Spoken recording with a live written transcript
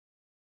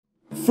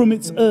From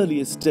its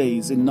earliest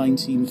days in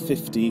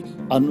 1950,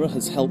 UNRWA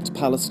has helped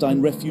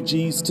Palestine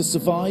refugees to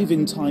survive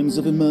in times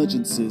of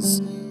emergencies.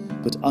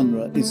 But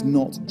UNRWA is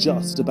not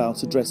just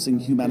about addressing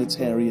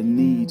humanitarian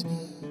need.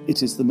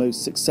 It is the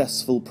most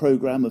successful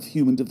programme of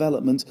human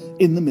development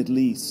in the Middle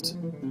East.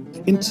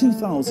 In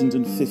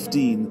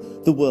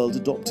 2015, the world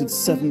adopted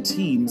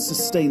 17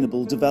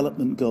 Sustainable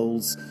Development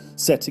Goals,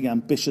 setting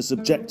ambitious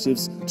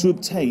objectives to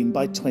obtain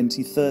by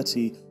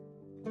 2030.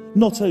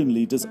 Not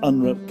only does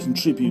UNRWA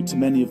contribute to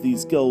many of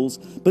these goals,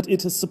 but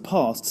it has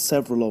surpassed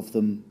several of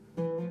them.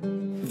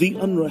 The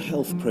UNRWA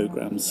Health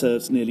Programme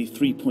serves nearly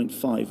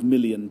 3.5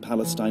 million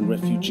Palestine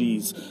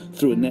refugees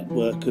through a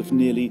network of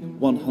nearly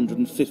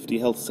 150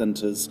 health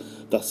centres,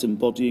 thus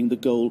embodying the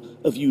goal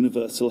of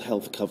universal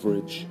health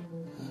coverage.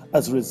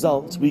 As a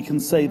result, we can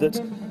say that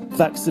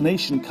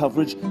vaccination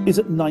coverage is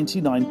at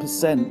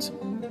 99%.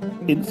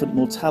 Infant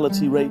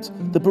mortality rate,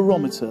 the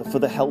barometer for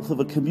the health of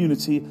a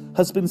community,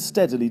 has been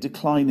steadily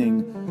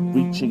declining,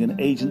 reaching an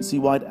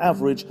agency-wide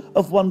average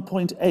of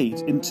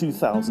 1.8 in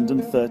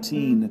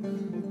 2013.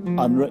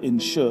 UNRWA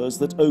ensures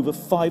that over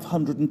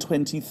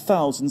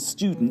 520,000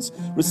 students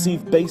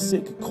receive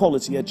basic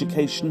quality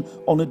education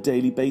on a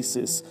daily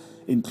basis,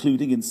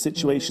 including in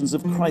situations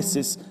of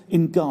crisis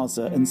in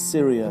Gaza and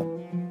Syria.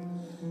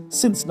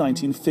 Since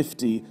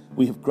 1950,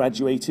 we have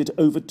graduated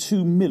over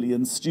 2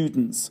 million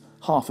students,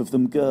 half of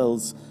them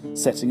girls,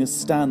 setting a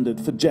standard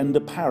for gender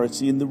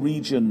parity in the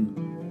region.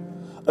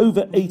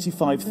 Over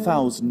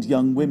 85,000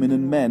 young women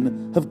and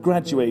men have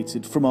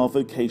graduated from our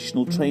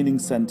vocational training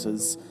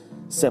centres.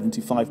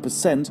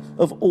 75%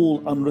 of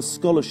all UNRWA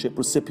scholarship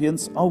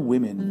recipients are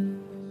women.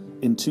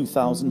 In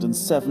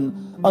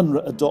 2007,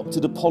 UNRWA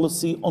adopted a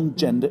policy on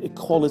gender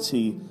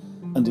equality,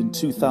 and in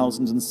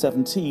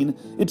 2017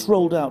 it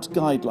rolled out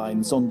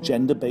guidelines on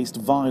gender-based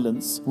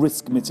violence,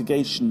 risk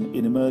mitigation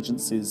in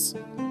emergencies.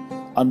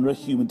 UNRWA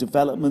human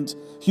development,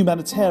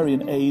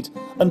 humanitarian aid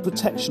and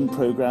protection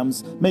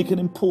programmes make an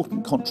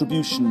important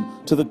contribution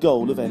to the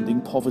goal of ending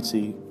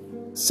poverty.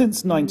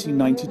 Since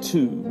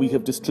 1992, we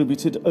have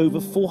distributed over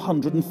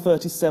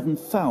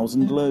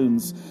 437,000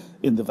 loans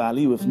in the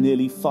value of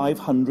nearly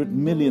 $500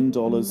 million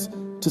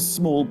to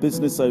small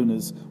business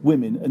owners,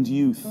 women and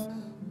youth.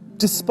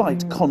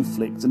 Despite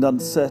conflict and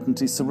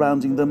uncertainty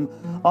surrounding them,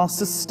 our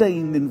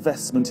sustained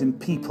investment in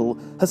people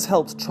has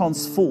helped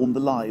transform the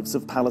lives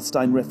of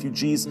Palestine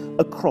refugees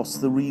across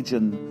the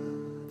region.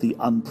 The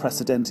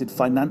unprecedented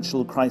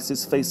financial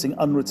crisis facing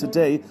UNRWA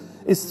today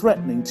is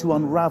threatening to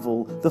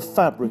unravel the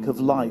fabric of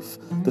life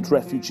that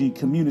refugee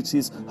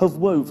communities have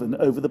woven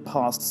over the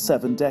past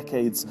 7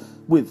 decades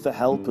with the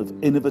help of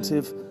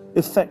innovative,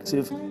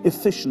 effective,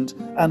 efficient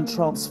and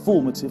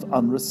transformative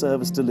UNRWA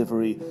service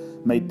delivery,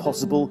 made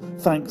possible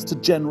thanks to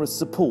generous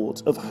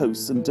support of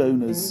hosts and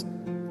donors.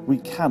 We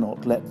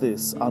cannot let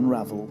this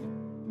unravel.